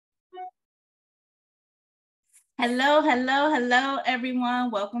Hello, hello, hello, everyone.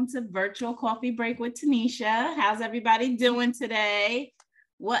 Welcome to Virtual Coffee Break with Tanisha. How's everybody doing today?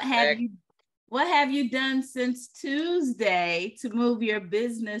 What have Correct. you what have you done since Tuesday to move your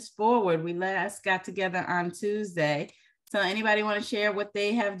business forward? We last got together on Tuesday. So anybody want to share what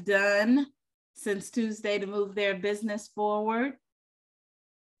they have done since Tuesday to move their business forward?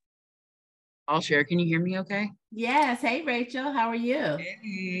 I'll share. Can you hear me okay? Yes. Hey, Rachel, how are you?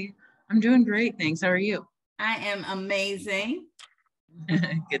 Hey, I'm doing great. Thanks. How are you? I am amazing.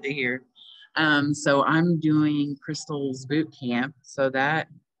 Good to hear. So I'm doing Crystal's boot camp. So that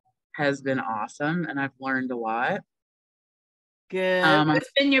has been awesome and I've learned a lot. Good. I'm What's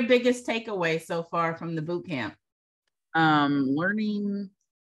been your biggest takeaway so far from the boot camp? learning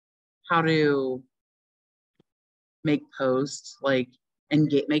how to make posts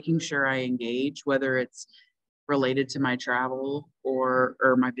and making sure I engage, whether it's related to my travel or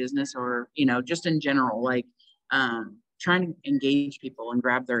my business or just in general, trying to engage people and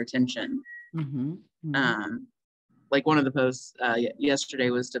grab their attention. Mm-hmm. Mm-hmm. um, like one of the posts yesterday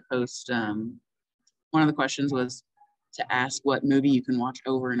was to post, one of the questions was to ask what movie you can watch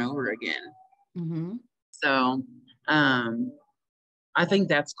over and over again. Mm-hmm. So I think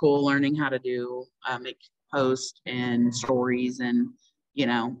that's cool, learning how to do make posts and stories and you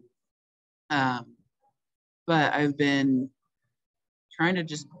know um, but I've been trying to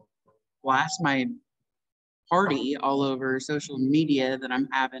just blast my party all over social media that I'm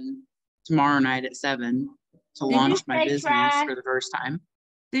having tomorrow night at 7 to Did you launch my say business try? for the first time.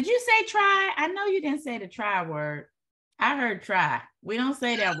 Did you say try? I know you didn't say the try word. I heard try. We don't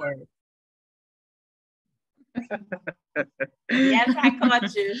say that word. Yes, I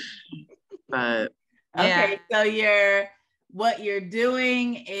caught you. But yeah, Okay, so what you're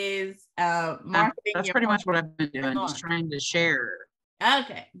doing is marketing that's your pretty much what I've been doing, just launch. trying to share.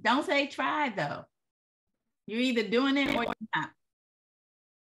 Okay, don't say try though. You're either doing it or you're not.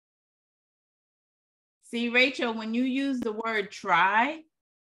 See, Rachel, when you use the word try,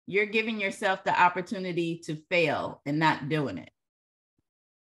 you're giving yourself the opportunity to fail and not doing it.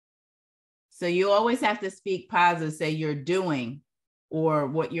 So you always have to speak positive, say you're doing or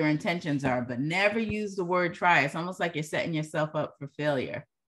what your intentions are, but never use the word try. It's almost like you're setting yourself up for failure.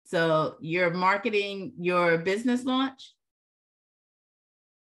 So you're marketing your business launch.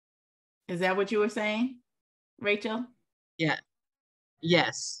 Is that what you were saying, Rachel? Yeah,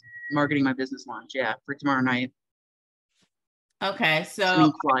 yes, marketing my business launch. Yeah, for tomorrow night. Okay. So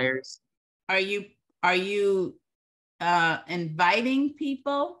Sending flyers. are you are you inviting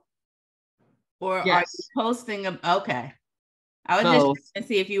people or are you Yes, posting them? Okay. I was just both. trying to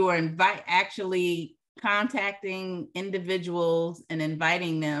see if you were actually contacting individuals and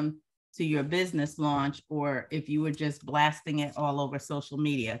inviting them to your business launch, or if you were just blasting it all over social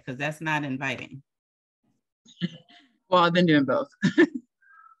media, because that's not inviting. Well, I've been doing both.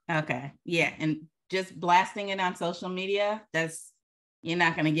 Okay. Yeah. And just blasting it on social media, you're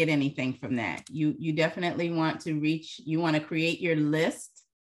not going to get anything from that. You definitely want to you want to create your list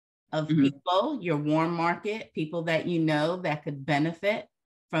of people, your warm market, people that you know that could benefit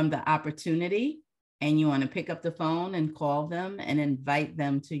from the opportunity. And you want to pick up the phone and call them and invite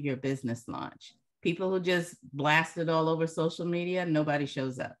them to your business launch. People who just blast it all over social media, nobody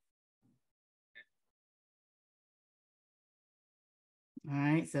shows up. All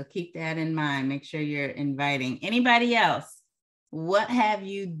right, so keep that in mind. Make sure you're inviting anybody else. What have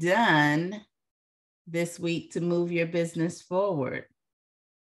you done this week to move your business forward?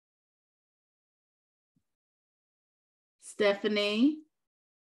 Stephanie?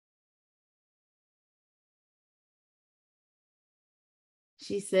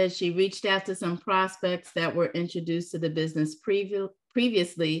 She said she reached out to some prospects that were introduced to the business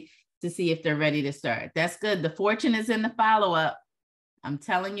previously to see if they're ready to start. That's good. The fortune is in the follow-up. I'm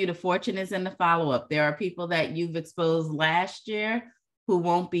telling you, the fortune is in the follow-up. There are people that you've exposed last year who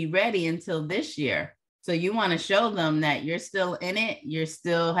won't be ready until this year. So you want to show them that you're still in it, you're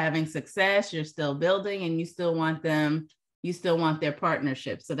still having success, you're still building, and you still want their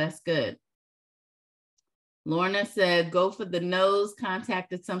partnership. So that's good. Lorna said, go for the no's,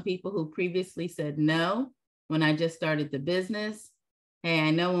 contacted some people who previously said no when I just started the business. Hey,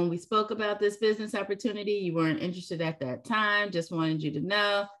 I know when we spoke about this business opportunity, you weren't interested at that time. Just wanted you to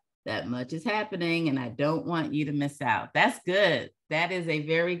know that much is happening and I don't want you to miss out. That's good. That is a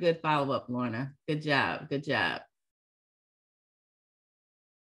very good follow-up, Lorna. Good job. Good job.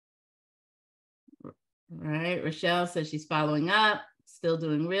 All right. Rochelle says she's following up, still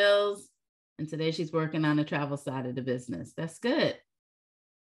doing reels. And today she's working on the travel side of the business. That's good.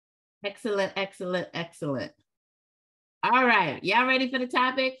 Excellent, excellent, excellent. All right. Y'all ready for the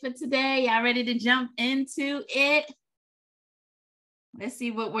topic for today? Y'all ready to jump into it? Let's see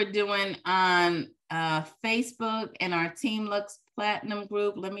what we're doing on Facebook and our Team Lux Platinum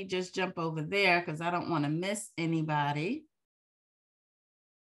group. Let me just jump over there because I don't want to miss anybody.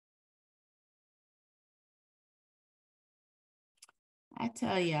 I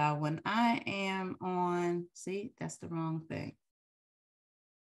tell y'all, when I am on, see, that's the wrong thing.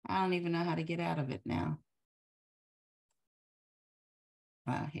 I don't even know how to get out of it now.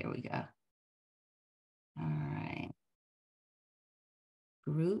 Here we go. All right.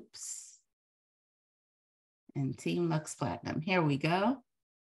 Groups and Team Lux Platinum. Here we go.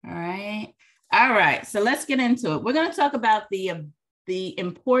 All right. All right. So let's get into it. We're going to talk about the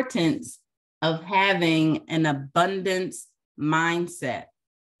importance of having an abundance mindset.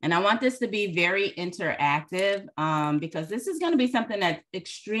 And I want this to be very interactive because this is going to be something that's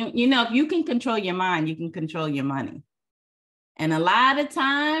extreme. You know, if you can control your mind, you can control your money. And a lot of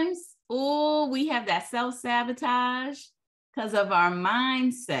times, we have that self-sabotage because of our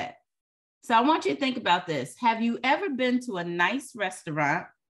mindset. So I want you to think about this. Have you ever been to a nice restaurant,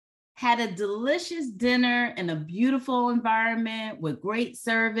 had a delicious dinner in a beautiful environment with great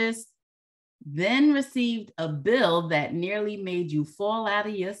service, then received a bill that nearly made you fall out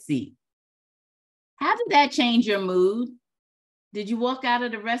of your seat? How did that change your mood? Did you walk out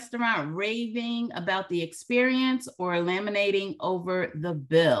of the restaurant raving about the experience or laminating over the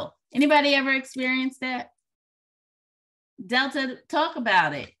bill? Anybody ever experienced that? Delta, talk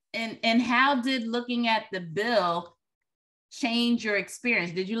about it. And how did looking at the bill change your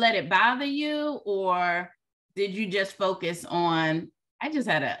experience? Did you let it bother you, or did you just focus on, I just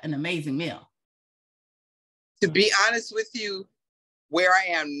had an amazing meal? To be honest with you, where I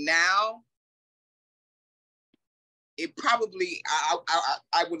am now, it probably,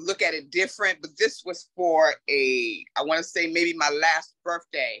 I would look at it different, but this was for I want to say maybe my last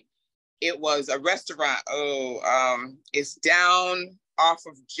birthday. It was a restaurant. It's down off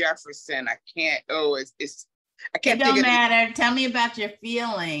of Jefferson. I can't It don't matter. Tell me about your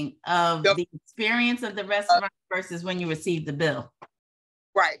feeling of the experience of the restaurant versus when you received the bill.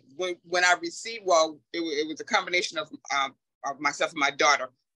 Right. When I received, it was a combination of myself and my daughter.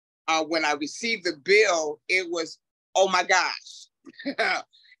 When I received the bill, it was, oh my gosh.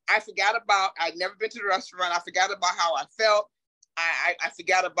 I'd never been to the restaurant. I forgot about how I felt. I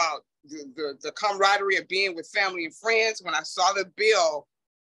forgot about the camaraderie of being with family and friends. When I saw the bill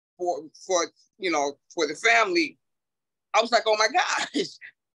for the family, I was like, oh my gosh,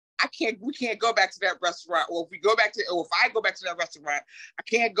 we can't go back to that restaurant. Or if I go back to that restaurant, I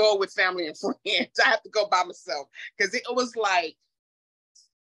can't go with family and friends. I have to go by myself, because it was like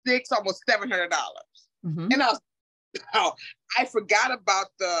almost $700. Mm-hmm. And I forgot about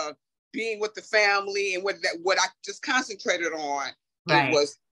the being with the family, and what I just concentrated on. Right. It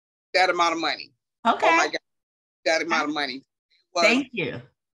was that amount of money. Okay. Oh my God, that amount of money. Thank you.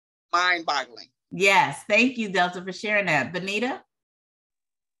 Mind-boggling. Yes, thank you, Delta, for sharing that. Benita?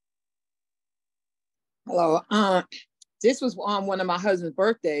 Hello. This was on one of my husband's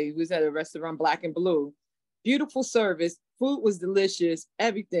birthdays. We was at a restaurant, Black and Blue. Beautiful service. Food was delicious.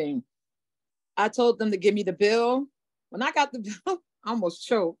 Everything. I told them to give me the bill. When I got the bill, I almost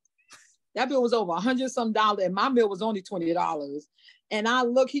choked. That bill was over $100-some, and my bill was only $20. And I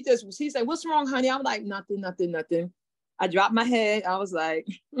look, he said, "What's wrong, honey?" I'm like, nothing. I dropped my head. I was like,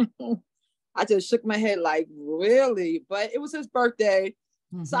 I just shook my head like, really? But it was his birthday.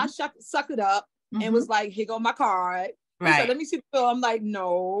 Mm-hmm. So I sucked it up, mm-hmm, and was like, "Here go my card." Right. He said, "Let me see the bill." I'm like,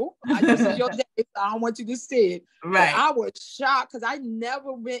 "No, this is your day. So I don't want you to see it." Right. But I was shocked because I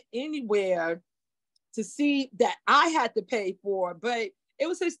never went anywhere to see that I had to pay for it. But it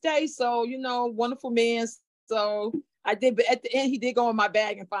was his day. So, wonderful man. So I did. But at the end, he did go in my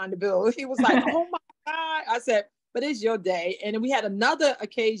bag and find the bill. He was like, "Oh my God." I said, "But it's your day." And then we had another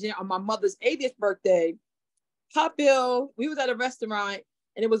occasion on my mother's 80th birthday. Her bill, we was at a restaurant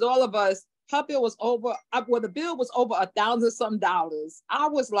and it was all of us. Her bill was over, the bill was over $1,000-some. I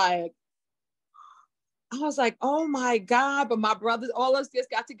was like, oh my God. But my brothers, all of us just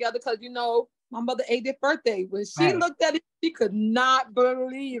got together because, my mother's 80th birthday. When she looked at it, she could not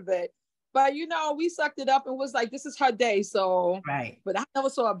believe it. But, we sucked it up and was like, this is her day. So, but I never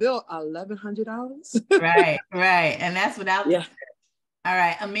saw a bill, $1,100. Right. And that's without. Yeah. All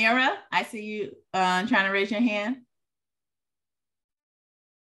right. Amira, I see you trying to raise your hand.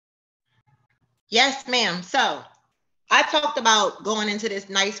 Yes, ma'am. So I talked about going into this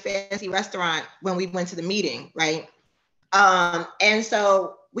nice fancy restaurant when we went to the meeting, right? And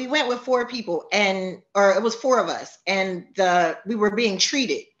so we went with 4 people, or it was 4 of us, and we were being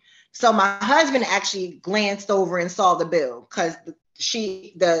treated. So my husband actually glanced over and saw the bill because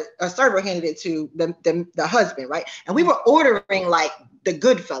a server handed it to the husband, right? And we were ordering like the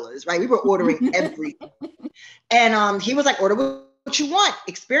Goodfellas, right? We were ordering everything. And he was like, order what you want,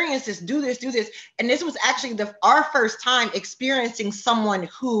 experience this, do this, do this. And this was actually our first time experiencing someone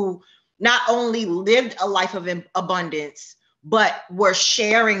who not only lived a life of abundance, but were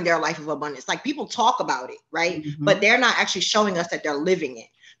sharing their life of abundance. Like people talk about it, right? Mm-hmm. But they're not actually showing us that they're living it.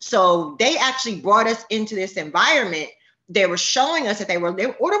 So they actually brought us into this environment. They were showing us that they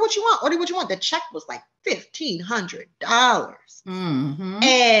order what you want, order what you want. The check was like $1,500. Mm-hmm.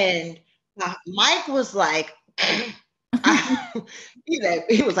 And Mike was like,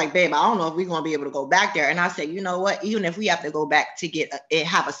 he was like, babe, I don't know if we're going to be able to go back there. And I said, you know what? Even if we have to go back to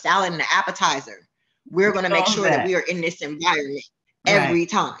have a salad and an appetizer, we're going to make sure that we are in this environment every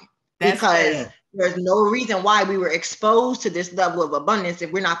time. Because there's no reason why we were exposed to this level of abundance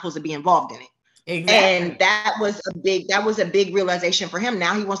if we're not supposed to be involved in it. Exactly. And that was a big realization for him.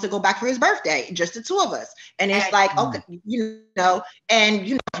 Now he wants to go back for his birthday, just the two of us. And it's like, okay, we're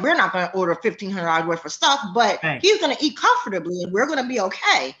not going to order $1,500 worth of stuff, but he's going to eat comfortably and we're going to be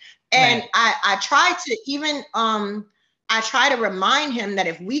okay. And I try to remind him that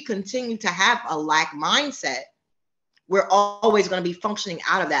if we continue to have a lack mindset, we're always going to be functioning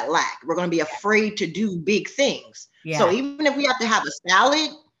out of that lack. We're going to be afraid to do big things. Yeah. So even if we have to have a salad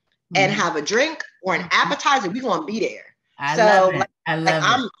and have a drink or an appetizer, we're going to be there. I love it.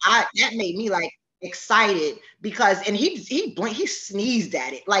 That made me like excited because, and he sneezed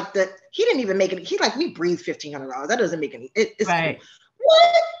at it. Like he didn't even make it. He like, we breathe $1,500. That doesn't make any, it's right.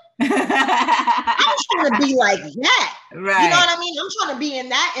 What? I'm trying to be like that. Right. You know what I mean? I'm trying to be in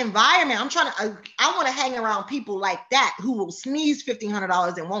that environment. I want to hang around people like that who will sneeze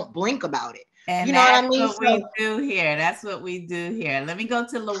 $1,500 and won't blink about it. And you know what I mean? That's what we do here. That's what we do here. Let me go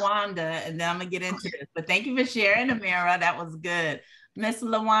to LaWanda and then I'm going to get into this. But thank you for sharing, Amira. That was good. Miss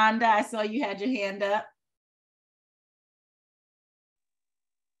LaWanda, I saw you had your hand up.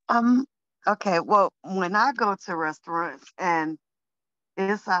 Okay. Well, when I go to restaurants and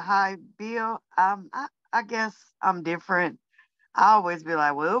it's a high bill, I guess I'm different. I always be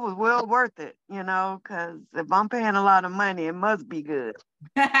like, well, it was well worth it, because if I'm paying a lot of money, it must be good.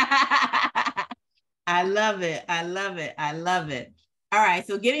 I love it. I love it. I love it. All right.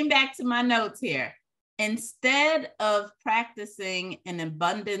 So getting back to my notes here, instead of practicing an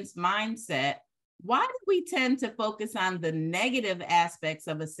abundance mindset, why do we tend to focus on the negative aspects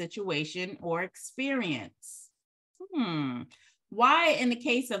of a situation or experience? Why, in the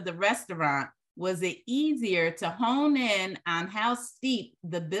case of the restaurant, was it easier to hone in on how steep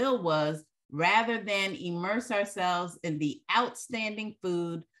the bill was rather than immerse ourselves in the outstanding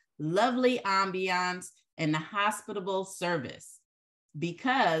food, lovely ambiance, and the hospitable service?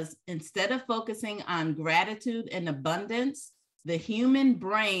 Because instead of focusing on gratitude and abundance, the human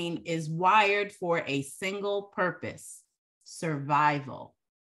brain is wired for a single purpose: survival.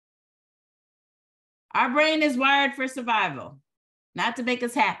 Our brain is wired for survival, not to make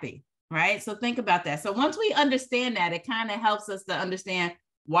us happy, right? So think about that. So once we understand that, it kind of helps us to understand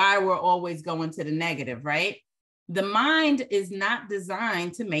why we're always going to the negative, right? The mind is not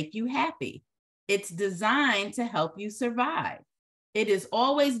designed to make you happy. It's designed to help you survive. It is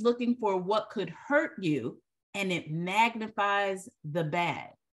always looking for what could hurt you, and it magnifies the bad.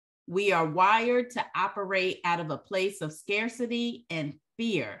 We are wired to operate out of a place of scarcity and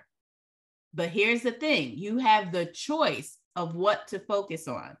fear. But here's the thing, you have the choice of what to focus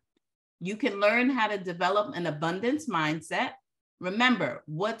on. You can learn how to develop an abundance mindset. Remember,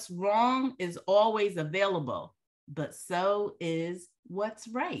 what's wrong is always available, but so is what's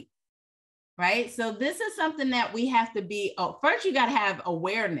right, right? So this is something that we have to be, first you got to have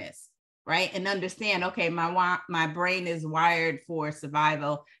awareness, right? And understand, okay, my brain is wired for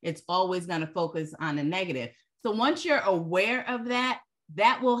survival. It's always going to focus on the negative. So once you're aware of that,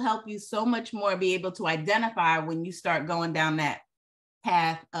 that will help you so much more be able to identify when you start going down that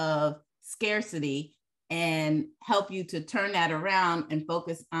path of scarcity and help you to turn that around and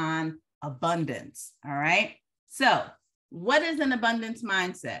focus on abundance. All right. So what is an abundance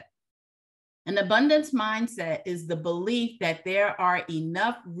mindset? An abundance mindset is the belief that there are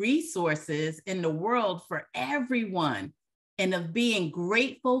enough resources in the world for everyone and of being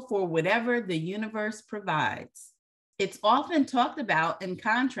grateful for whatever the universe provides. It's often talked about in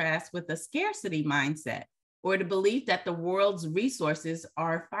contrast with a scarcity mindset, or the belief that the world's resources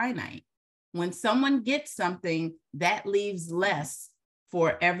are finite. When someone gets something, that leaves less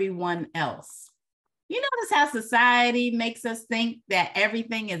for everyone else. You notice how society makes us think that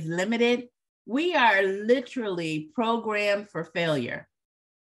everything is limited? We are literally programmed for failure.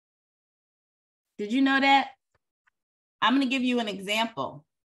 Did you know that? I'm going to give you an example.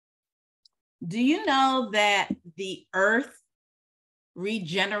 Do you know that the earth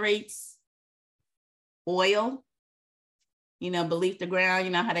regenerates oil? You know, beneath the ground,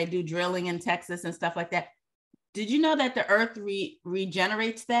 you know how they do drilling in Texas and stuff like that. Did you know that the earth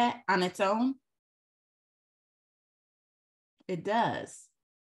regenerates that on its own? It does.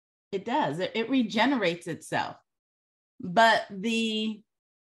 It does. It regenerates itself. But the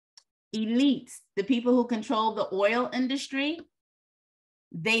elites, the people who control the oil industry,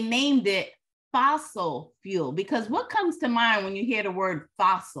 they named it fossil fuel, because what comes to mind when you hear the word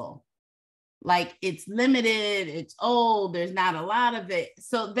fossil? Like it's limited, it's old, there's not a lot of it.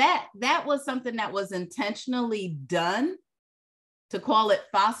 So that was something that was intentionally done to call it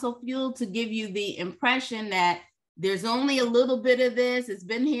fossil fuel, to give you the impression that there's only a little bit of this. It's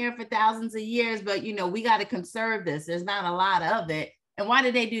been here for thousands of years, but you know, we got to conserve this. There's not a lot of it. And why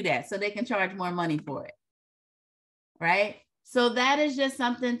did they do that? So they can charge more money for it, right? So that is just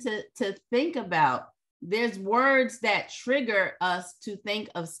something to think about. There's words that trigger us to think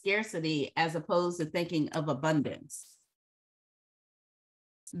of scarcity as opposed to thinking of abundance.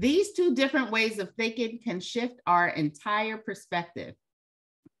 These two different ways of thinking can shift our entire perspective.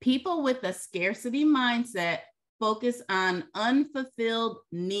 People with a scarcity mindset focus on unfulfilled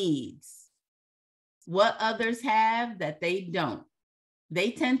needs, what others have that they don't.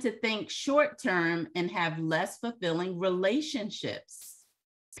 They tend to think short term and have less fulfilling relationships.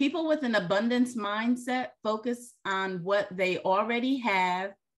 People with an abundance mindset focus on what they already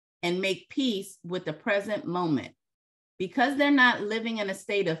have and make peace with the present moment. Because they're not living in a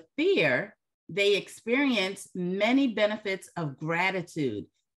state of fear, they experience many benefits of gratitude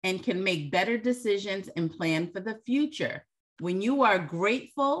and can make better decisions and plan for the future. When you are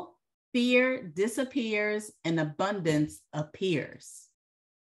grateful, fear disappears and abundance appears.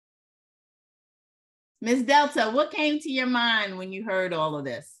 Ms. Delta, what came to your mind when you heard all of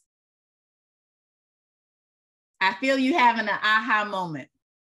this? I feel you having an aha moment.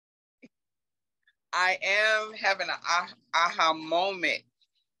 I am having an aha moment.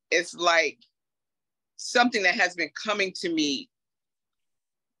 It's like something that has been coming to me,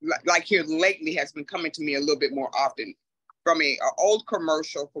 like here lately, has been coming to me a little bit more often. From an old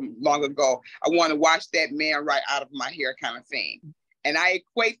commercial from long ago, I want to wash that man right out of my hair kind of thing. And I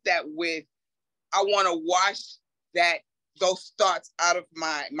equate that with, I want to wash those thoughts out of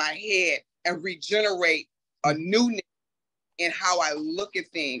my head and regenerate a newness in how I look at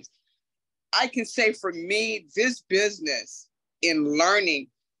things. I can say for me, this business in learning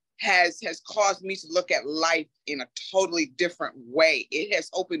has caused me to look at life in a totally different way. It has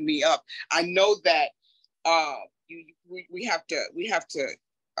opened me up. I know that we have to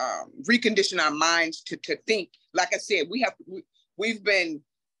recondition our minds to think. Like I said, we've been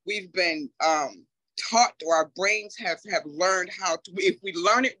taught, or our brains have learned how to. If we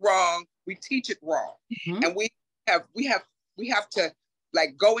learn it wrong, we teach it wrong, and we have to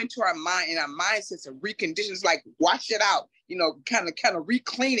like go into our mind and our mindsets and recondition. It's like wash it out, you know, kind of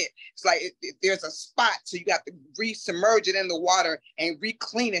re-clean it. It's like there's a spot, so you got to re-submerge it in the water and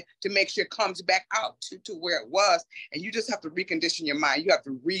re-clean it to make sure it comes back out to where it was. And you just have to recondition your mind. You have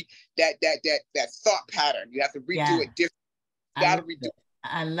to that thought pattern. You have to redo it different. You got to redo it.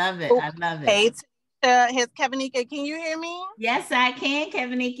 I love it. I love it. Hey, his Kevinika, can you hear me? Yes, I can,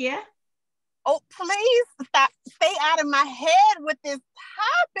 Kevinika. Oh, please stop. Stay out of my head with this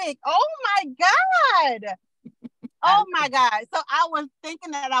topic. Oh my God. Oh my God. So I was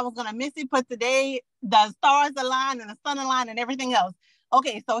thinking that I was going to miss it, but today the stars align and the sun align and everything else.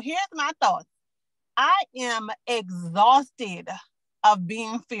 Okay, so here's my thoughts. I am exhausted of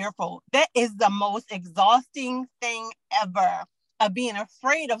being fearful. That is the most exhausting thing ever, of being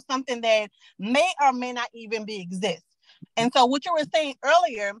afraid of something that may or may not even exist. And so what you were saying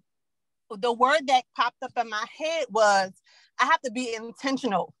earlier, the word that popped up in my head was, I have to be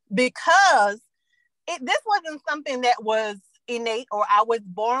intentional, because this wasn't something that was innate or I was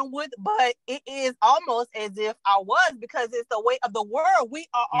born with, but it is almost as if I was, because it's the way of the world. We're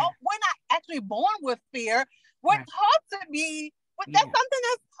not actually born with fear. We're taught to be, that's something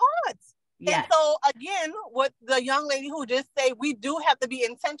that's taught. And so again, what the young lady who just said, we do have to be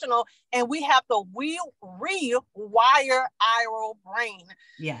intentional, and we have to rewire our brain.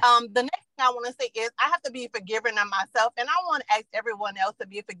 The next thing I want to say is, I have to be forgiving of myself, and I want to ask everyone else to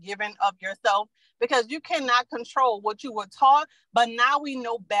be forgiving of yourself, because you cannot control what you were taught, but now we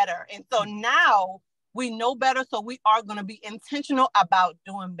know better. And so now we know better, so we are going to be intentional about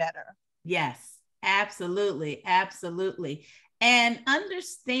doing better. Yes, absolutely. Absolutely. And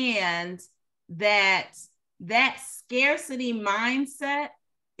understand that scarcity mindset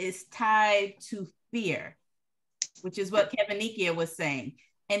is tied to fear, which is what Kevin Nikia was saying.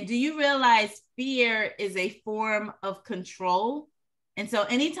 And do you realize fear is a form of control? And so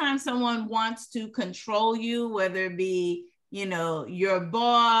anytime someone wants to control you, whether it be, you know, your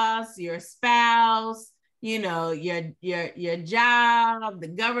boss, your spouse, you know, your job, the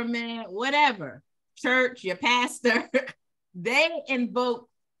government, whatever, church, your pastor, they invoke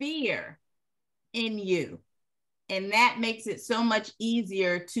fear in you. And that makes it so much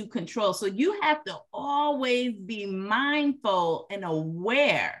easier to control. So you have to always be mindful and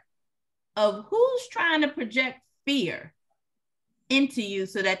aware of who's trying to project fear into you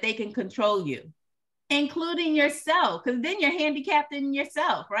so that they can control you, including yourself, because then you're handicapped in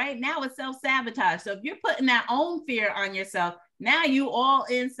yourself, right? Now it's self-sabotage. So if you're putting that own fear on yourself, now you all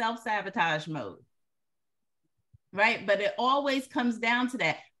in self-sabotage mode, right? But it always comes down to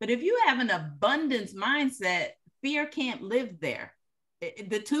that. But if you have an abundance mindset, fear can't live there.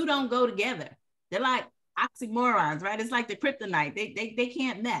 The two don't go together. They're like oxymorons, right? It's like the kryptonite. They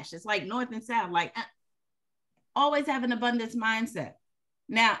can't mesh. It's like north and south. Like always have an abundance mindset.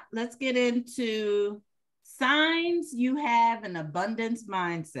 Now let's get into signs you have an abundance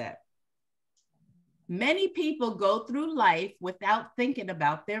mindset. Many people go through life without thinking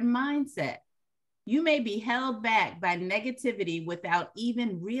about their mindset. You may be held back by negativity without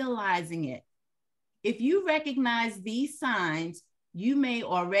even realizing it. If you recognize these signs, you may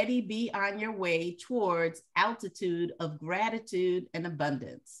already be on your way towards altitude of gratitude and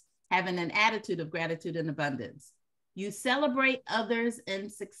abundance, having an attitude of gratitude and abundance. You celebrate others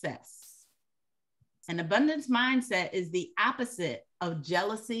in success. An abundance mindset is the opposite of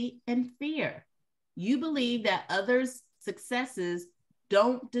jealousy and fear. You believe that others' successes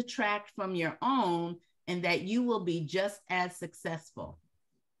don't detract from your own and that you will be just as successful.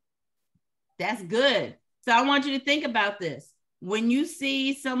 That's good. So I want you to think about this. When you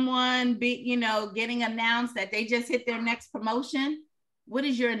see someone getting announced that they just hit their next promotion, what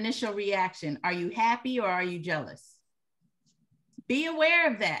is your initial reaction? Are you happy or are you jealous? Be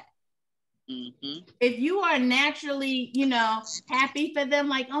aware of that. Mm-hmm. If you are naturally, happy for them,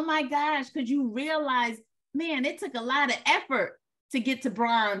 like, oh my gosh, because you realize, man, it took a lot of effort to get to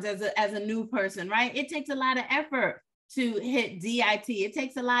bronze as a new person, right? It takes a lot of effort to hit DIT. It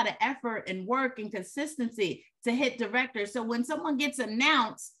takes a lot of effort and work and consistency to hit director. So when someone gets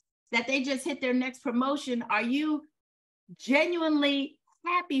announced that they just hit their next promotion, are you genuinely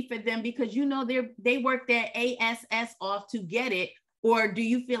happy for them because you know they worked their ASS off to get it? Or do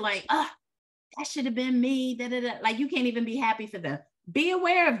you feel like, that should have been me, like you can't even be happy for them? Be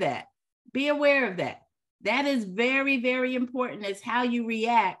aware of that. Be aware of that. That is very, very important. It's how you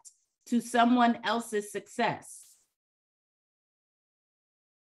react to someone else's success.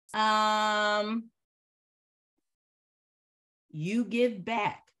 You give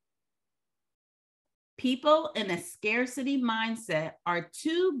back. People in a scarcity mindset are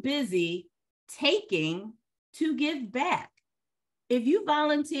too busy taking to give back. If you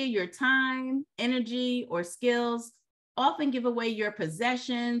volunteer your time, energy, or skills, often give away your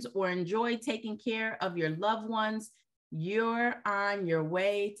possessions, or enjoy taking care of your loved ones, you're on your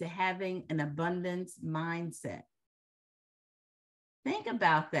way to having an abundance mindset. Think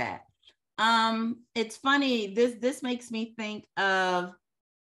about that. It's funny, this makes me think of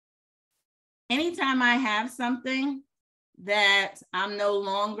anytime I have something that I'm no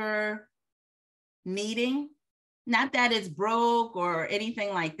longer needing, not that it's broke or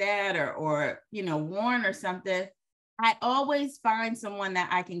anything like that, or worn or something, I always find someone that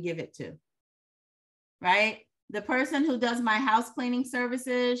I can give it to, right? The person who does my house cleaning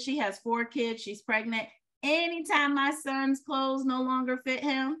services, she has 4 kids, she's pregnant. Anytime my son's clothes no longer fit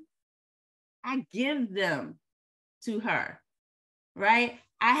him, I give them to her, right?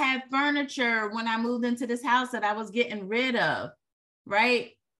 I had furniture when I moved into this house that I was getting rid of,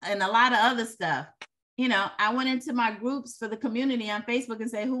 right? And a lot of other stuff. I went into my groups for the community on Facebook and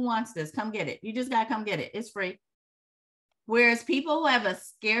say, who wants this? Come get it. You just got to come get it. It's free. Whereas people who have a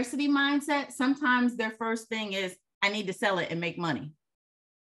scarcity mindset, sometimes their first thing is, I need to sell it and make money.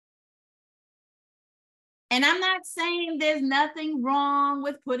 And I'm not saying there's nothing wrong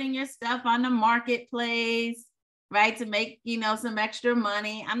with putting your stuff on the marketplace, right? To make, some extra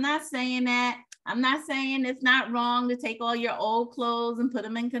money. I'm not saying that. I'm not saying it's not wrong to take all your old clothes and put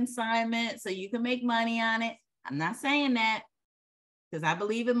them in consignment so you can make money on it. I'm not saying that, because I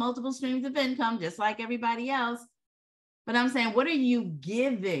believe in multiple streams of income, just like everybody else. But I'm saying, what are you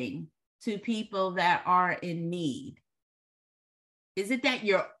giving to people that are in need? Is it that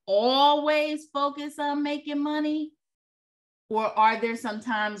you're always focused on making money? Or are there some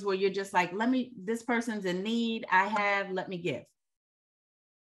times where you're just like, this person's in need, let me give?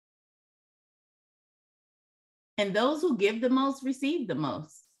 And those who give the most receive the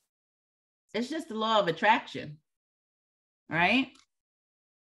most. It's just the law of attraction, right?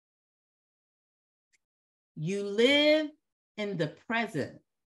 You live in the present.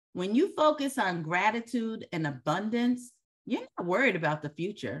 When you focus on gratitude and abundance, you're not worried about the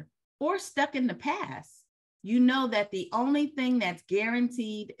future or stuck in the past. You know that the only thing that's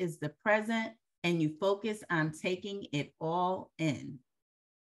guaranteed is the present, and you focus on taking it all in.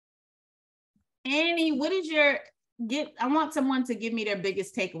 Annie, what is your I want someone to give me their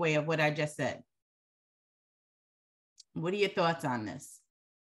biggest takeaway of what I just said. What are your thoughts on this?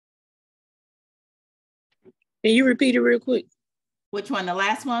 Can you repeat it real quick? Which one? The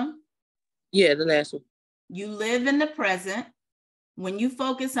last one? Yeah, the last one. You live in the present. When you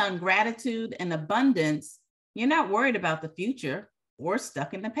focus on gratitude and abundance, you're not worried about the future or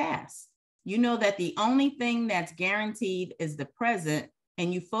stuck in the past. You know that the only thing that's guaranteed is the present,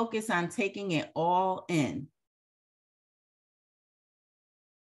 and you focus on taking it all in.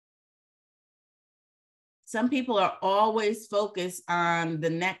 Some people are always focused on the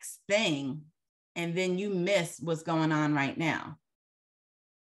next thing, and then you miss what's going on right now.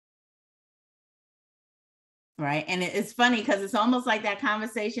 Right. And it's funny because it's almost like that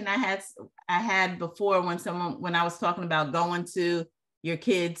conversation I had before when I was talking about going to your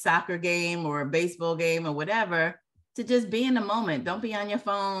kid's soccer game or a baseball game or whatever, to just be in the moment. Don't be on your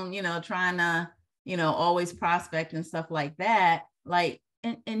phone, trying to, always prospect and stuff like that. Like,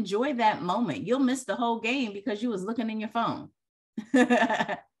 enjoy that moment. You'll miss the whole game because you was looking in your phone,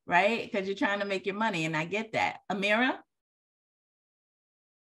 right? Because you're trying to make your money. And I get that. Amira?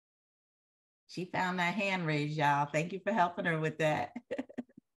 She found that hand raised, y'all. Thank you for helping her with that.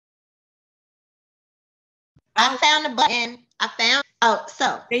 I found the button.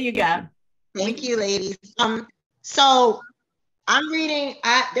 So there you go. Thank you, ladies. So I'm reading.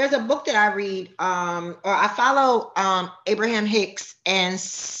 There's a book that I read. Or I follow Abraham Hicks and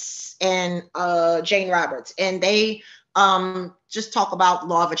Jane Roberts, and they just talk about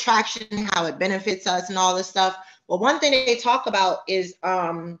law of attraction, how it benefits us, and all this stuff. Well, one thing they talk about is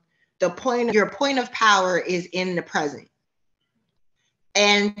your point of power is in the present.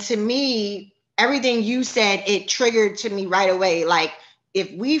 And to me, everything you said, it triggered to me right away. Like,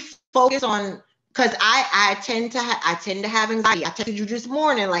 if we focus on, because I tend to have anxiety. I texted you this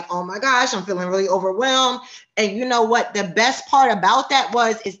morning, like, oh my gosh, I'm feeling really overwhelmed. And you know what? The best part about that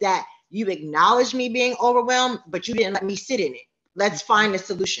is that you acknowledged me being overwhelmed, but you didn't let me sit in it. Let's find the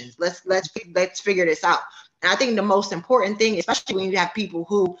solutions. Let's figure this out. And I think the most important thing, especially when you have people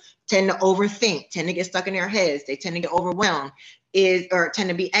who tend to overthink, tend to get stuck in their heads, they tend to get overwhelmed, or tend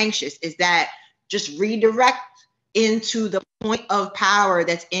to be anxious, is that just redirect into the point of power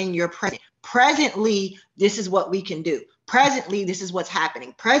that's in your present. Presently, this is what we can do. Presently, this is what's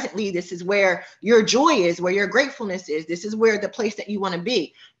happening. Presently, this is where your joy is, where your gratefulness is. This is where the place that you want to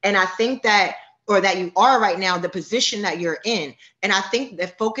be. And I think that you are right now, the position that you're in. And I think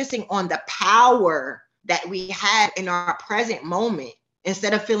that focusing on the power that we have in our present moment,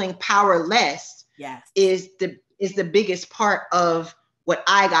 instead of feeling powerless, yes, is the biggest part of what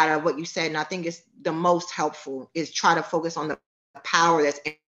I got out of what you said. And I think it's the most helpful, is try to focus on the power that's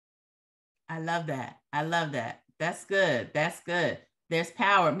in. I love that. I love that. That's good. That's good. There's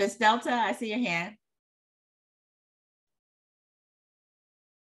power. Miss Delta, I see your hand.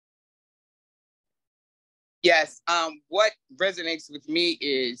 Yes. What resonates with me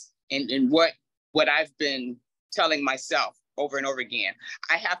is, and what I've been telling myself over and over again,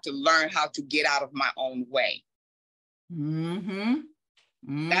 I have to learn how to get out of my own way. Mm-hmm.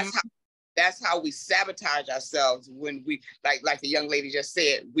 Mm-hmm. That's how we sabotage ourselves when we, like the young lady just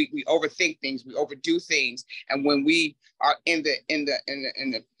said, we overthink things, we overdo things, and when we are in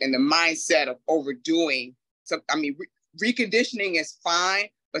the mindset of overdoing, reconditioning is fine,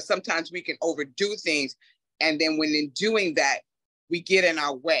 but sometimes we can overdo things, and then when in doing that, we get in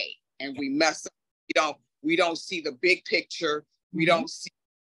our way and we mess up. We don't see the big picture. We don't see.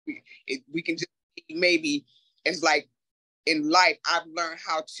 We can just, maybe it's like, in life, I've learned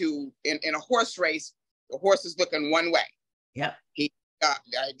how to, in a horse race, the horse is looking one way. Yep. You got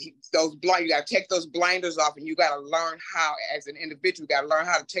to take those blinders off, and you got to learn how, as an individual, you got to learn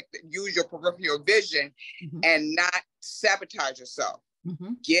how to use your peripheral vision and not sabotage yourself.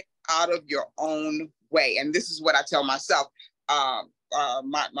 Get out of your own way. And this is what I tell myself. I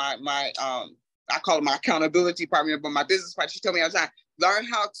call it my accountability partner, but my business partner, she told me all the time, learn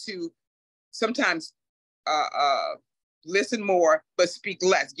how to sometimes listen more, but speak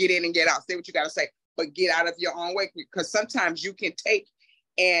less. Get in and get out. Say what you got to say, but get out of your own way, because sometimes you can take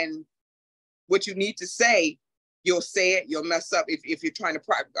and what you need to say, you'll say it, you'll mess up if you're trying to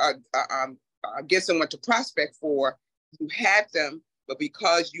get someone to prospect for, you had them, but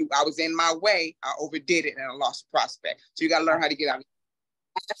because I was in my way, I overdid it and I lost the prospect. So you got to learn how to get out of it.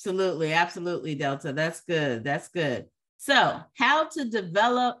 Absolutely. Absolutely, Delta. That's good. That's good. So how to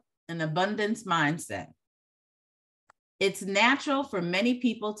develop an abundance mindset. It's natural for many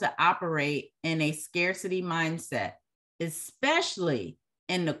people to operate in a scarcity mindset, especially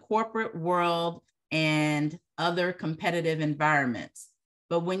in the corporate world and other competitive environments.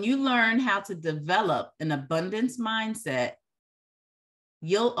 But when you learn how to develop an abundance mindset,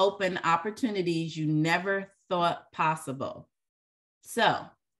 you'll open opportunities you never thought possible. So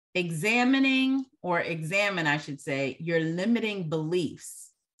examine, I should say, your limiting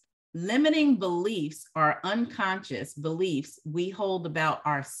beliefs. Limiting beliefs are unconscious beliefs we hold about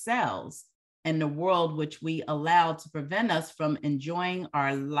ourselves and the world which we allow to prevent us from enjoying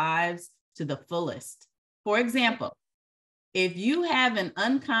our lives to the fullest. For example, if you have an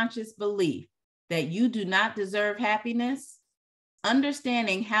unconscious belief that you do not deserve happiness,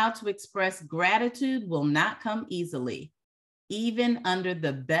 understanding how to express gratitude will not come easily, even under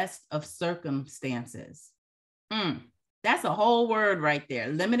the best of circumstances. That's a whole word right there.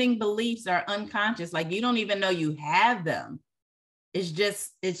 Limiting beliefs are unconscious, like you don't even know you have them. It's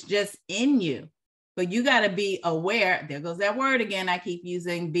just in you. But you got to be aware. There goes that word again. I keep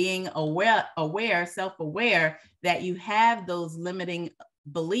using being aware, self-aware that you have those limiting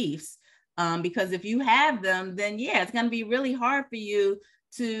beliefs. Because if you have them, then yeah, it's going to be really hard for you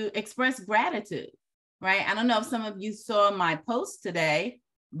to express gratitude, right? I don't know if some of you saw my post today,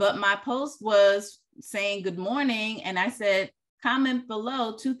 but my post was saying good morning. And I said, comment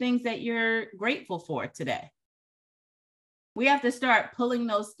below 2 things that you're grateful for today. We have to start pulling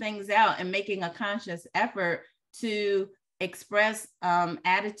those things out and making a conscious effort to express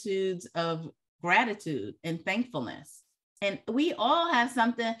attitudes of gratitude and thankfulness. And we all have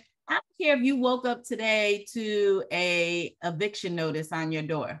something. I don't care if you woke up today to a eviction notice on your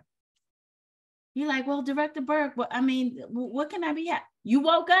door. You're like, well, Director Burke, what can I be at? You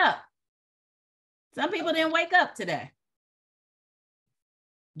woke up. Some people didn't wake up today.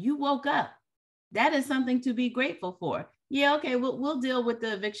 You woke up. That is something to be grateful for. Yeah, okay, we'll deal with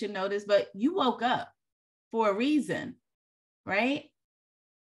the eviction notice, but you woke up for a reason, right?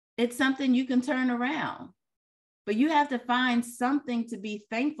 It's something you can turn around, but you have to find something to be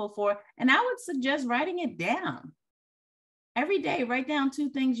thankful for. And I would suggest writing it down. Every day, write down 2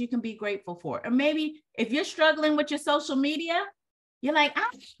 things you can be grateful for. Or maybe if you're struggling with your social media, you're like,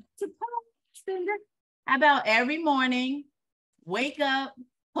 I'm supposed. How about every morning, wake up,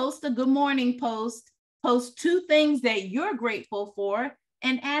 post a good morning post 2 things that you're grateful for,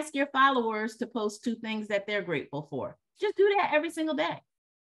 and ask your followers to post 2 things that they're grateful for. Just do that every single day.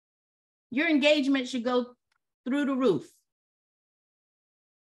 Your engagement should go through the roof.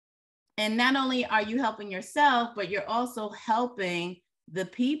 And not only are you helping yourself, but you're also helping the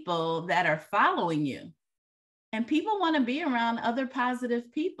people that are following you. And people want to be around other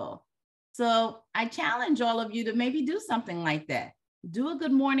positive people. So I challenge all of you to maybe do something like that. Do a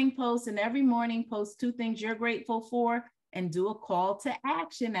good morning post, and every morning post 2 things you're grateful for, and do a call to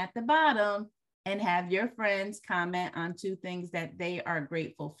action at the bottom, and have your friends comment on 2 things that they are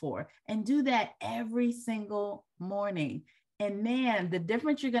grateful for. And do that every single morning. And man, the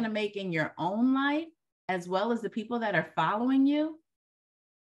difference you're going to make in your own life, as well as the people that are following you,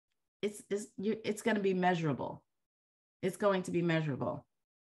 it's going to be measurable. It's going to be measurable.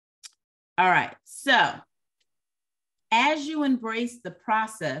 All right. So as you embrace the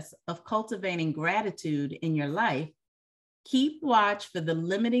process of cultivating gratitude in your life, keep watch for the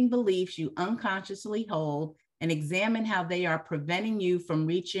limiting beliefs you unconsciously hold and examine how they are preventing you from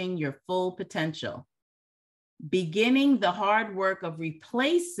reaching your full potential. Beginning the hard work of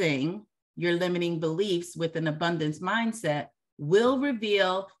replacing your limiting beliefs with an abundance mindset will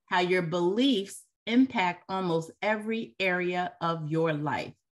reveal how your beliefs impact almost every area of your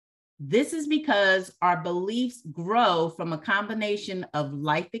life. This is because our beliefs grow from a combination of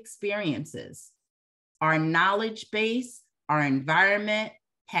life experiences, our knowledge base, our environment,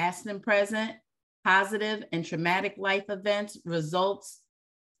 past and present, positive and traumatic life events, results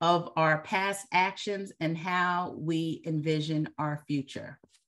of our past actions, and how we envision our future.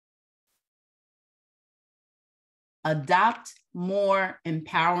 Adopt more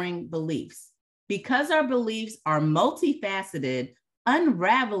empowering beliefs. Because our beliefs are multifaceted,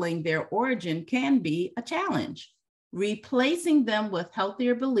 unraveling their origin can be a challenge. Replacing them with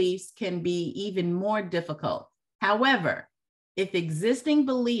healthier beliefs can be even more difficult. However, if existing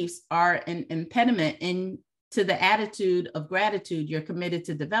beliefs are an impediment to the attitude of gratitude you're committed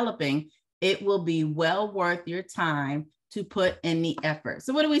to developing, it will be well worth your time to put in the effort.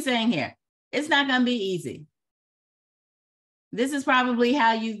 So what are we saying here? It's not going to be easy. This is probably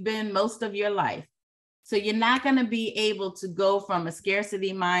how you've been most of your life. So you're not going to be able to go from a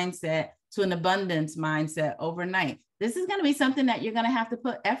scarcity mindset to an abundance mindset overnight. This is going to be something that you're going to have to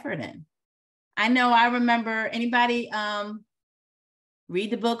put effort in. I know I remember, anybody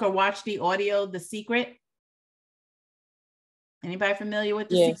read the book or watch the audio, The Secret? Anybody familiar with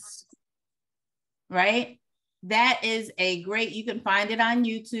The Secret? Right? That is a great, you can find it on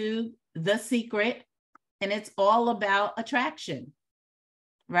YouTube, The Secret, and it's all about attraction,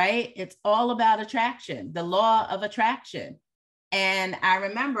 right? It's all about attraction, the law of attraction. And I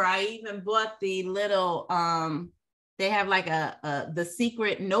remember I even bought the little, they have like The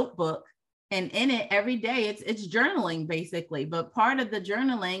Secret notebook, and in it every day, it's journaling basically, but part of the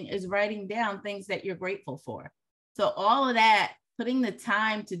journaling is writing down things that you're grateful for. So all of that, putting the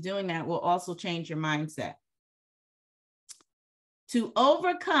time to doing that will also change your mindset. To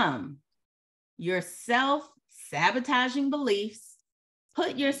overcome your self-sabotaging beliefs,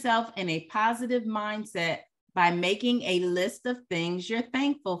 put yourself in a positive mindset by making a list of things you're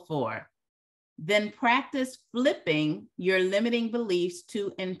thankful for. Then practice flipping your limiting beliefs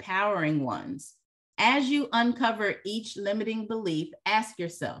to empowering ones. As you uncover each limiting belief, ask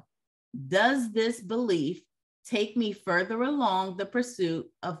yourself, does this belief take me further along the pursuit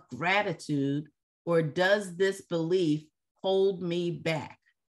of gratitude, or does this belief hold me back?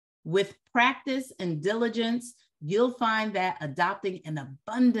 With practice and diligence, you'll find that adopting an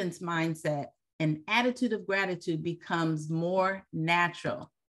abundance mindset and attitude of gratitude becomes more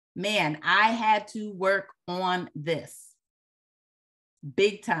natural. Man, I had to work on this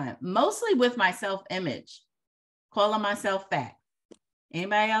big time, mostly with my self-image, calling myself fat.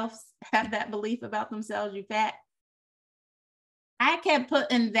 Anybody else have that belief about themselves, you fat? I kept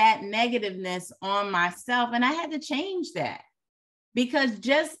putting that negativeness on myself, and I had to change that, because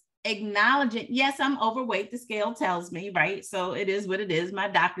just acknowledging, yes, I'm overweight, the scale tells me, right? So it is what it is. My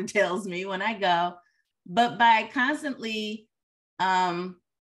doctor tells me when I go, but by constantly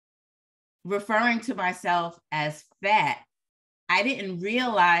referring to myself as fat, I didn't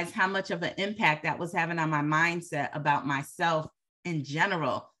realize how much of an impact that was having on my mindset about myself in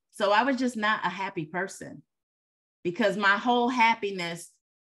general. So I was just not a happy person, because my whole happiness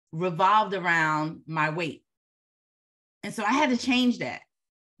revolved around my weight. And so I had to change that.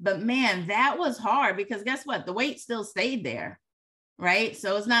 But man, that was hard, because guess what? The weight still stayed there, right?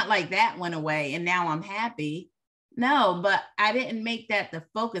 So it's not like that went away and now I'm happy. No, but I didn't make that the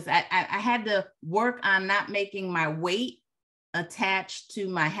focus. I had to work on not making my weight attached to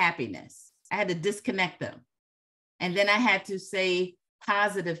my happiness. I had to disconnect them. And then I had to say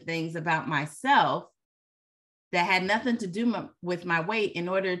positive things about myself that had nothing to do with my weight in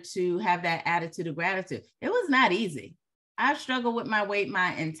order to have that attitude of gratitude. It was not easy. I've struggled with my weight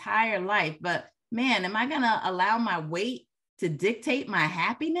my entire life, but man, am I going to allow my weight to dictate my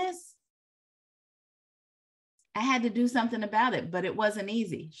happiness? I had to do something about it, but it wasn't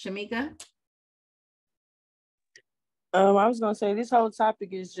easy. Shamika? I was going to say, this whole topic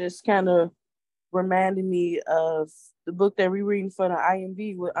is just kind of reminding me of the book that we're reading for the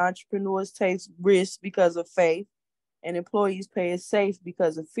IMB, where entrepreneurs take risks because of faith and employees play it safe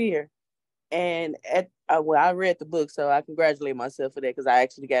because of fear. And I read the book, so I congratulate myself for that, because I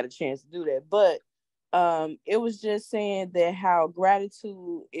actually got a chance to do that. But it was just saying that how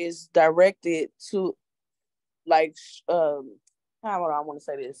gratitude is directed to, like, how do I want to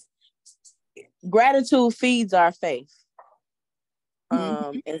say this? Gratitude feeds our faith.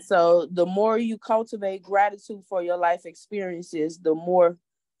 And so the more you cultivate gratitude for your life experiences, the more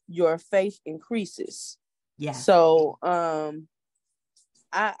your faith increases. Yeah. So I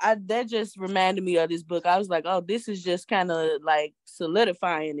that just reminded me of this book. I was like, oh, this is just kind of like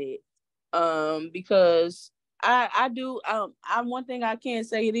solidifying it. Because I one thing I can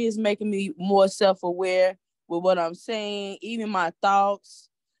say, it is making me more self-aware with what I'm saying, even my thoughts,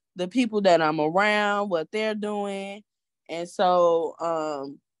 the people that I'm around, what they're doing. And so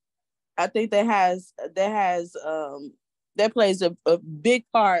I think that plays a big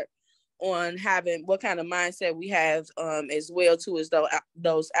part on having what kind of mindset we have, as well too, as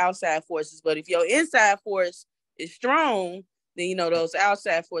those outside forces. But if your inside force is strong, then those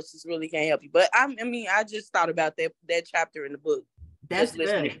outside forces really can't help you. But I just thought about that chapter in the book. That's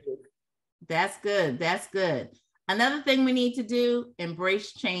good. That's good. That's good. Another thing we need to do,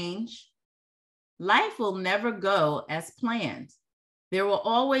 embrace change. Life will never go as planned. There will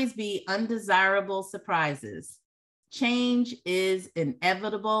always be undesirable surprises. Change is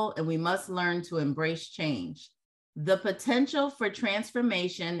inevitable, and we must learn to embrace change. The potential for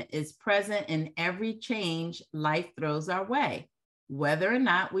transformation is present in every change life throws our way. whether or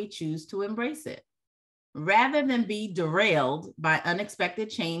not we choose to embrace it. Rather than be derailed by unexpected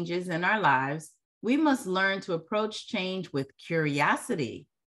changes in our lives, we must learn to approach change with curiosity.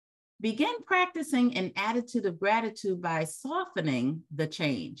 Begin practicing an attitude of gratitude by softening the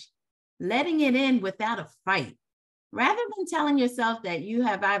change, letting it in without a fight. Rather than telling yourself that you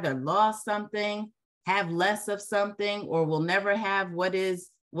have either lost something, have less of something, or will never have what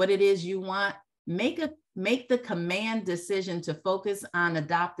it is you want, make the command decision to focus on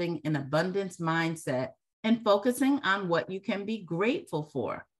adopting an abundance mindset and focusing on what you can be grateful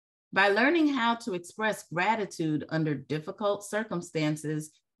for. By learning how to express gratitude under difficult circumstances,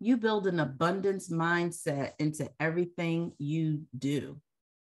 you build an abundance mindset into everything you do.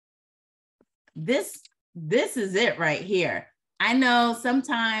 This is it right here. I know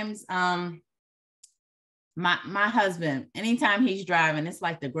sometimes my husband, anytime he's driving, it's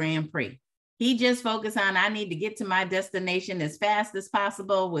like the Grand Prix. He just focuses on, I need to get to my destination as fast as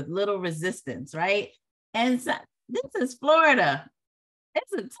possible with little resistance, right? And so, this is Florida.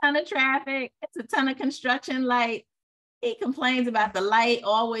 It's a ton of traffic. It's a ton of construction. Like, he complains about the light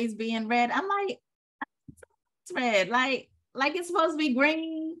always being red. I'm like, it's red. Like it's supposed to be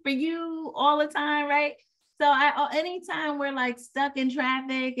green for you all the time, right? So anytime we're like stuck in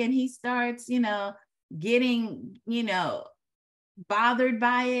traffic and he starts, getting, bothered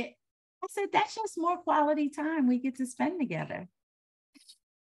by it, I said, that's just more quality time we get to spend together.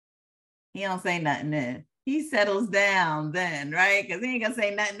 He don't say nothing then. He settles down then, right? Because he ain't gonna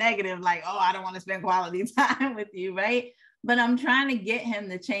say nothing negative like, oh, I don't want to spend quality time with you, right? But I'm trying to get him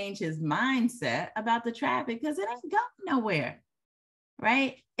to change his mindset about the traffic because it ain't going nowhere,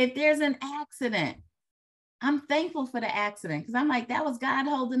 right? If there's an accident, I'm thankful for the accident because I'm like, that was God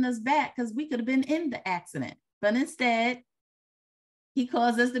holding us back because we could have been in the accident. But instead, he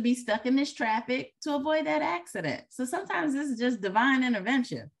caused us to be stuck in this traffic to avoid that accident. So sometimes this is just divine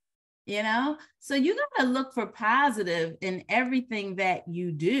intervention, So you got to look for positive in everything that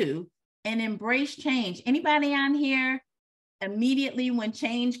you do and embrace change. Anybody on here, immediately when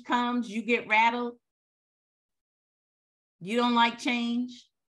change comes, you get rattled? You don't like change?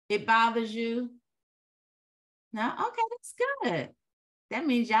 It bothers you? No? Okay, that's good. That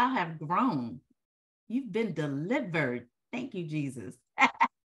means y'all have grown. You've been delivered. Thank you, Jesus.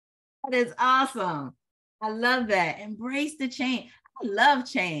 That is awesome. I love that. Embrace the change. I love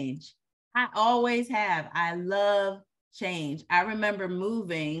change. I always have. I love change. I remember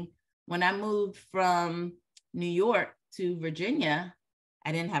when I moved from New York to Virginia.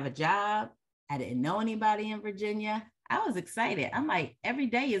 I didn't have a job. I didn't know anybody in Virginia. I was excited. I'm like, every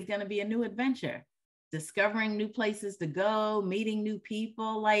day is going to be a new adventure, discovering new places to go, meeting new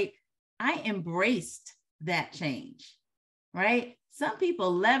people. Like, I embraced that change, right? Some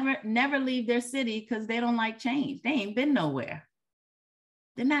people never leave their city because they don't like change. They ain't been nowhere.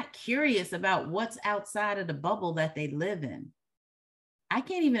 They're not curious about what's outside of the bubble that they live in. I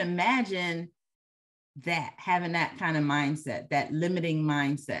can't even imagine having that kind of mindset, that limiting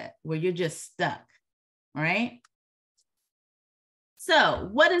mindset where you're just stuck, right? So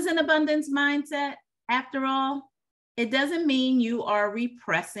what is an abundance mindset? After all, it doesn't mean you are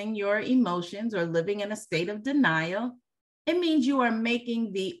repressing your emotions or living in a state of denial. It means you are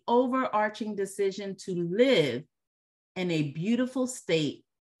making the overarching decision to live in a beautiful state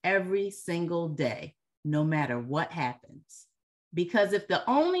every single day, no matter what happens. Because if the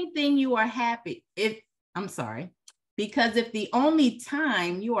only thing you are happy, because if the only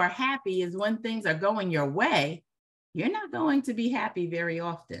time you are happy is when things are going your way, you're not going to be happy very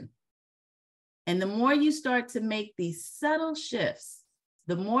often. And the more you start to make these subtle shifts,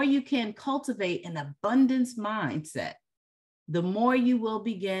 the more you can cultivate an abundance mindset, the more you will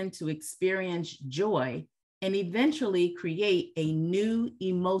begin to experience joy and eventually create a new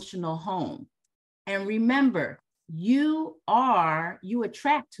emotional home. And remember, you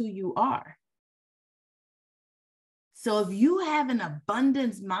attract who you are. So if you have an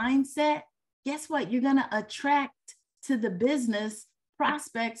abundance mindset, guess what? You're going to attract to the business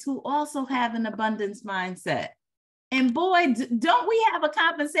prospects who also have an abundance mindset. And boy, don't we have a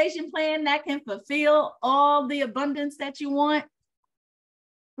compensation plan that can fulfill all the abundance that you want,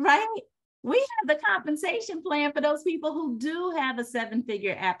 right? We have the compensation plan for those people who do have a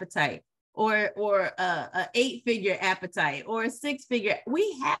 7-figure appetite or a 8-figure appetite or a 6-figure.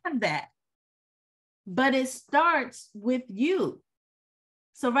 We have that, but it starts with you.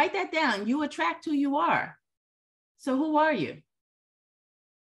 So write that down. You attract who you are. So who are you?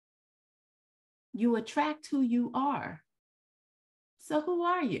 You attract who you are. So who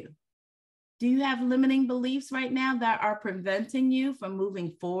are you? Do you have limiting beliefs right now that are preventing you from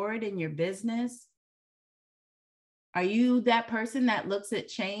moving forward in your business? Are you that person that looks at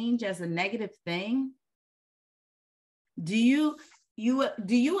change as a negative thing? Do you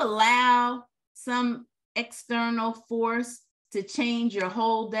allow some external force to change your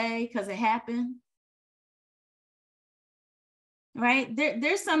whole day because it happened? Right?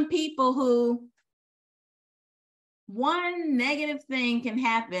 There's some people who one negative thing can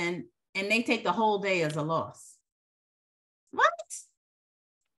happen and they take the whole day as a loss. What?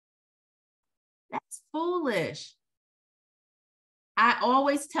 That's foolish. I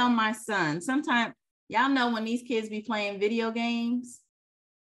always tell my son, sometimes, y'all know when these kids be playing video games,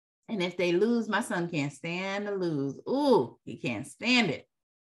 and if they lose, my son can't stand to lose. Ooh, he can't stand it.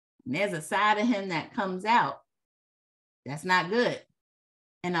 And there's a side of him that comes out. That's not good.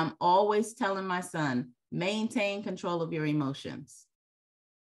 And I'm always telling my son, maintain control of your emotions.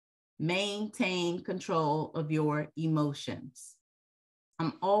 Maintain control of your emotions.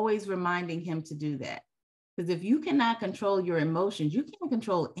 I'm always reminding him to do that. Because if you cannot control your emotions, you can't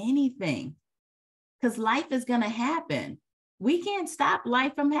control anything. Because life is going to happen. We can't stop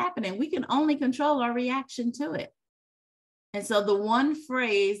life from happening. We can only control our reaction to it. And so the one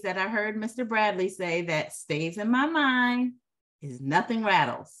phrase that I heard Mr. Bradley say that stays in my mind is nothing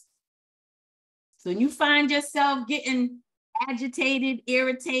rattles. So when you find yourself getting agitated,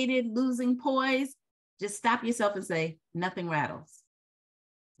 irritated, losing poise, just stop yourself and say, nothing rattles.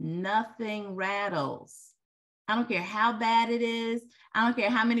 Nothing rattles. I don't care how bad it is. I don't care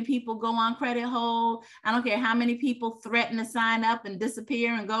how many people go on credit hold. I don't care how many people threaten to sign up and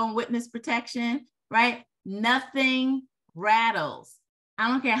disappear and go on witness protection, right? Nothing rattles. I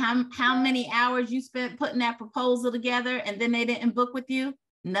don't care how many hours you spent putting that proposal together and then they didn't book with you.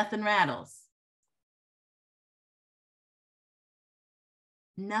 Nothing rattles.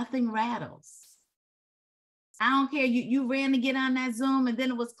 Nothing rattles. I don't care. You ran to get on that Zoom and then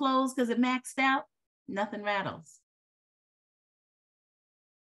it was closed because it maxed out. Nothing rattles.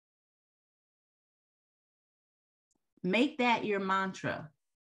 Make that your mantra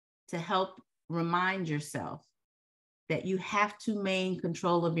to help remind yourself that you have to maintain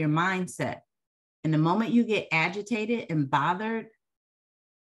control of your mindset. And the moment you get agitated and bothered,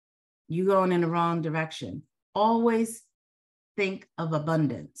 you're going in the wrong direction. Always think of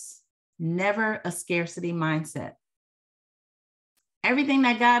abundance, never a scarcity mindset. Everything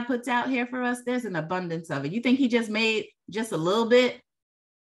that God puts out here for us, there's an abundance of it. You think he just made just a little bit?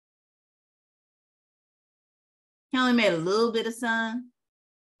 He only made a little bit of sun,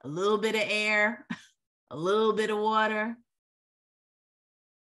 a little bit of air, a little bit of water.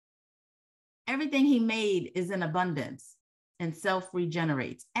 Everything he made is in abundance and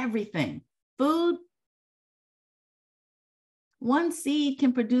self-regenerates. Everything. Food, one seed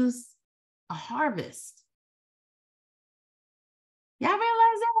can produce a harvest. Y'all realize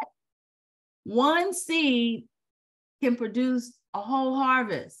that? One seed can produce a whole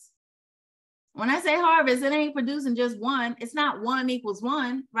harvest. When I say harvest, it ain't producing just one. It's not 1 equals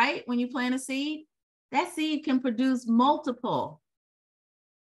 1, right? When you plant a seed, that seed can produce multiple.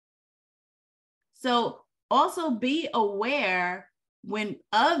 So also be aware when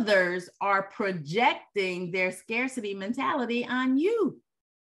others are projecting their scarcity mentality on you.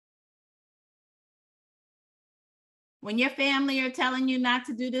 When your family are telling you not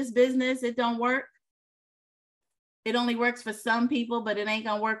to do this business, it don't work. It only works for some people, but it ain't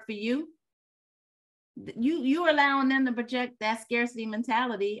gonna work for you. You're allowing them to project that scarcity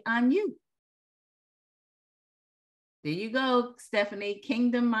mentality on you. There you go, Stephanie,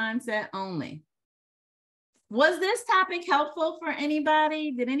 kingdom mindset only. Was this topic helpful for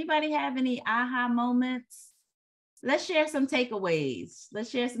anybody? Did anybody have any aha moments? Let's share some takeaways.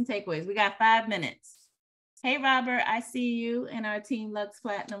 We got 5 minutes. Hey, Robert, I see you in our Team Lux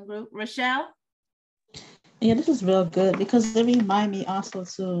Platinum group. Rochelle? Yeah, this is real good because it reminds me also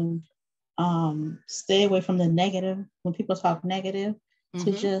to stay away from the negative. When people talk negative,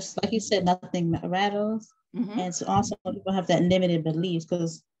 to just, like you said, nothing rattles. And to also people have that limited beliefs,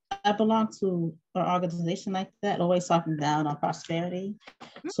 because I belong to an organization like that, always talking down on prosperity.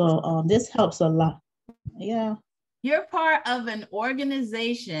 So this helps a lot. Yeah. You're part of an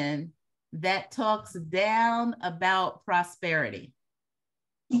organization that talks down about prosperity.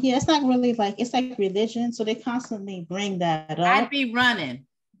 Yeah, it's not really like, it's like religion. So they constantly bring that up. I'd be running.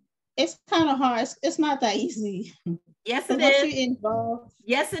 It's kind of hard. It's not that easy. Yes, it is. Once you're involved.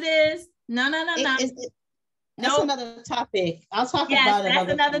 Yes, it is. No. That's another topic. I'll talk about it.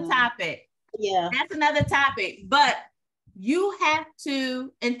 That's another topic. Yeah. That's another topic. But you have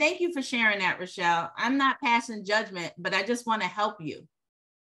to, and thank you for sharing that, Rochelle. I'm not passing judgment, but I just want to help you.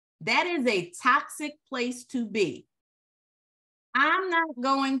 That is a toxic place to be. I'm not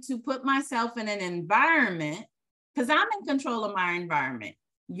going to put myself in an environment because I'm in control of my environment.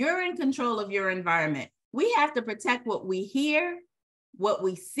 You're in control of your environment. We have to protect what we hear, what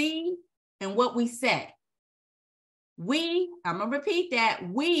we see, and what we say. I'm gonna repeat that,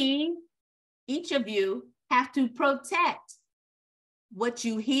 each of you have to protect what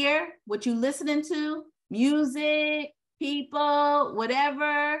you hear, what you listening to, music, people,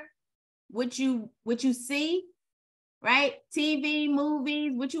 whatever, what you see, right? TV,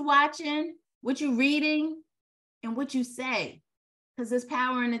 movies, what you watching, what you reading, and what you say, because there's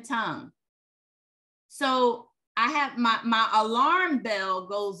power in the tongue. So I have my alarm bell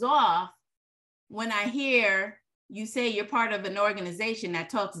goes off when I hear you say you're part of an organization that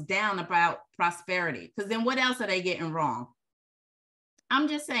talks down about prosperity, because then what else are they getting wrong? I'm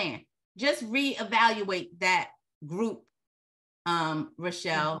just saying, just reevaluate that group,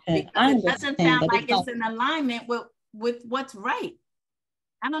 Rochelle, Okay, because it doesn't sound like it's in alignment with what's right.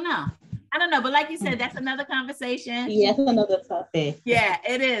 I don't know, but like you said, that's another conversation. Yes, another topic. Yeah,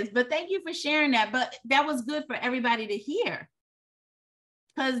 it is. But thank you for sharing that. But that was good for everybody to hear,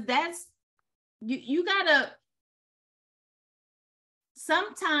 because that's you gotta.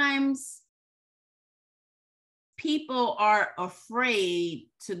 Sometimes people are afraid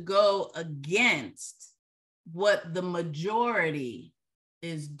to go against what the majority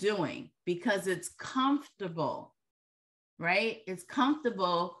is doing because it's comfortable, right? It's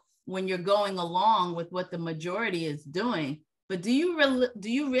comfortable when you're going along with what the majority is doing. But do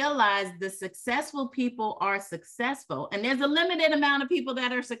you realize the successful people are successful? And there's a limited amount of people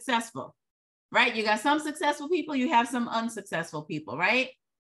that are successful, right? You got some successful people, you have some unsuccessful people, right?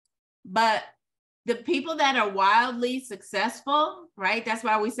 But the people that are wildly successful, right? That's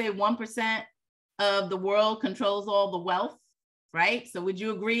why we say 1% of the world controls all the wealth, right? So would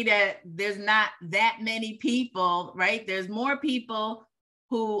you agree that there's not that many people, right? There's more people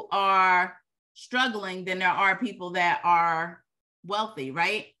who are struggling than there are people that are wealthy,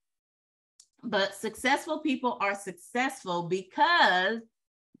 right? But successful people are successful because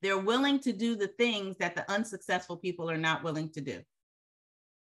they're willing to do the things that the unsuccessful people are not willing to do.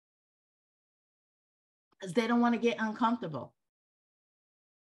 Because they don't want to get uncomfortable.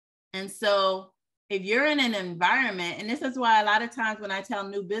 And so if you're in an environment, and this is why a lot of times when I tell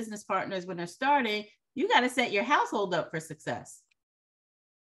new business partners when they're starting, you got to set your household up for success.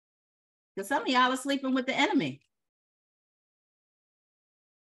 Because some of y'all are sleeping with the enemy.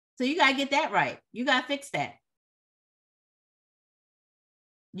 So you got to get that right. You got to fix that.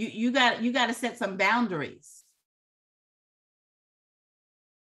 You got to set some boundaries.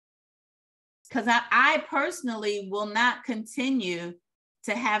 Because I personally will not continue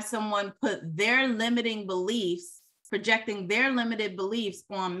to have someone put their limiting beliefs, projecting their limited beliefs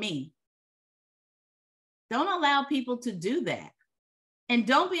on me. Don't allow people to do that. And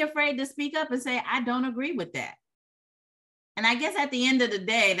don't be afraid to speak up and say, I don't agree with that. And I guess at the end of the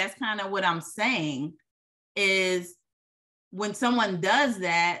day, that's kind of what I'm saying is when someone does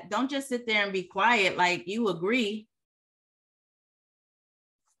that, don't just sit there and be quiet like you agree.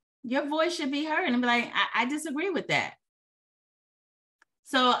 Your voice should be heard and be like, I disagree with that.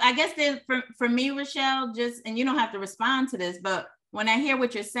 So I guess for me, Rochelle, just, and you don't have to respond to this, but when I hear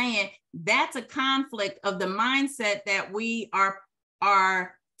what you're saying, that's a conflict of the mindset that we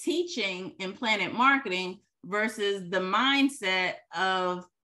are teaching in Planet Marketing versus the mindset of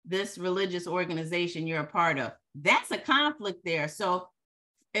this religious organization you're a part of. That's a conflict there. So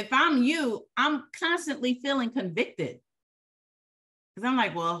if I'm you, I'm constantly feeling convicted. Because I'm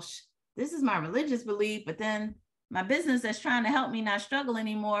like, well, this is my religious belief, but then my business that's trying to help me not struggle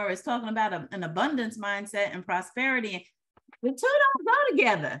anymore is talking about an abundance mindset and prosperity. The two don't go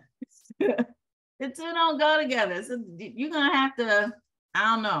together. The two don't go together. So you're going to have to,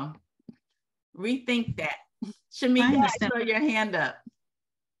 I don't know, rethink that. Shamika, I saw your hand up.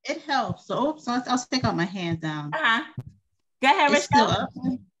 It helps. So I'll stick out my hand down. Go ahead, it's Rochelle. still up.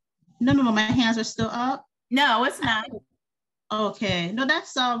 No, my hands are still up. No, it's not. Okay. No,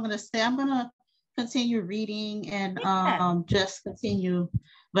 that's all I'm going to say. I'm going to continue reading and just continue.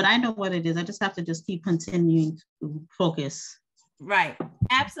 But I know what it is. I just have to just keep continuing to focus. Right.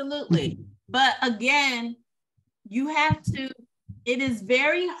 Absolutely. But again, you have to, it is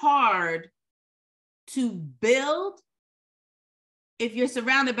very hard to build if you're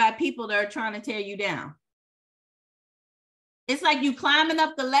surrounded by people that are trying to tear you down. It's like you climbing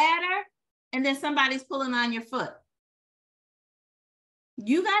up the ladder and then somebody's pulling on your foot.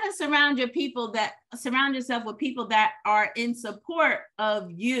 You got to surround yourself with people that are in support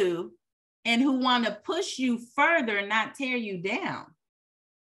of you and who want to push you further, not tear you down.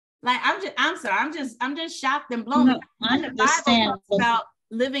 Like I'm just shocked and blown. No, I the Bible understand talks about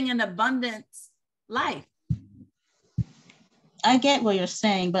living an abundance life. I get what you're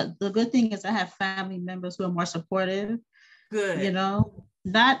saying, but the good thing is I have family members who are more supportive. Good. You know,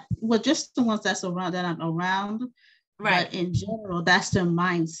 not well, just the ones that's around that I'm around. Right. But in general, that's their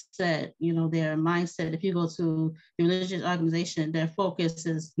mindset. You know, their mindset. If you go to the religious organization, their focus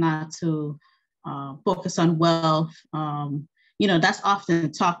is not to focus on wealth. You know, that's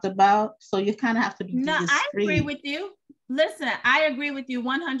often talked about. So you kind of have to be discreet. I agree with you. Listen, I agree with you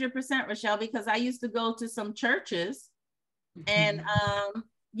 100%, Rochelle, because I used to go to some churches and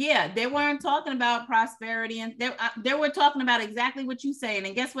yeah, they weren't talking about prosperity, and they were talking about exactly what you saying.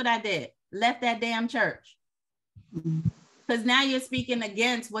 And guess what I did? Left that damn church. Because now you're speaking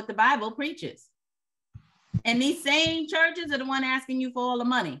against what the Bible preaches. And these same churches are the one asking you for all the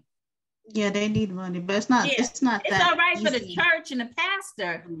money. Yeah, they need money, but it's not. Yeah. It's not. It's all right for the church and the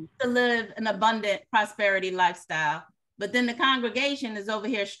pastor to live an abundant prosperity lifestyle, but then the congregation is over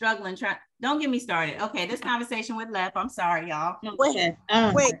here struggling. Don't get me started. Okay, this conversation with left. I'm sorry, y'all. Wait.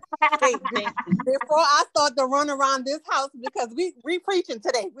 Before I start to run around this house, because we preaching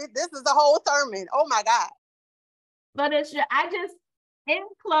today. This is the whole sermon. Oh my God. But in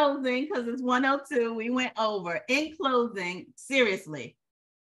closing, because it's 1:02, we went over. In closing, seriously,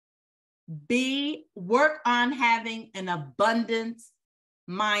 work on having an abundance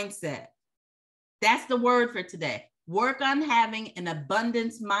mindset. That's the word for today. Work on having an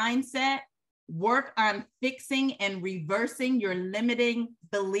abundance mindset. Work on fixing and reversing your limiting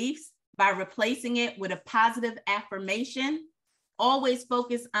beliefs by replacing it with a positive affirmation. Always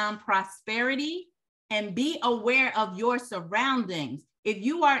focus on prosperity and be aware of your surroundings. If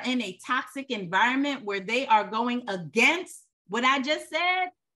you are in a toxic environment where they are going against what I just said,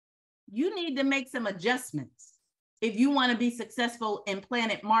 you need to make some adjustments if you want to be successful in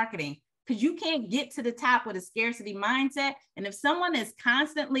planet marketing, because you can't get to the top with a scarcity mindset. And if someone is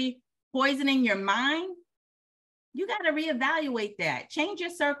constantly poisoning your mind, you got to reevaluate that. Change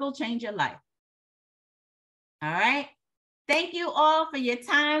your circle, change your life. All right. Thank you all for your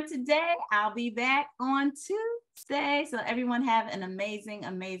time today. I'll be back on Tuesday. So everyone have an amazing,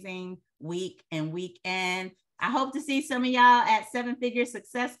 amazing week and weekend. I hope to see some of y'all at 7 Figure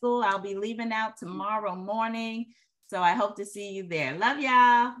Success School. I'll be leaving out tomorrow morning. So I hope to see you there. Love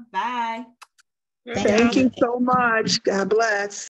y'all. Bye. Thank you so much. God bless.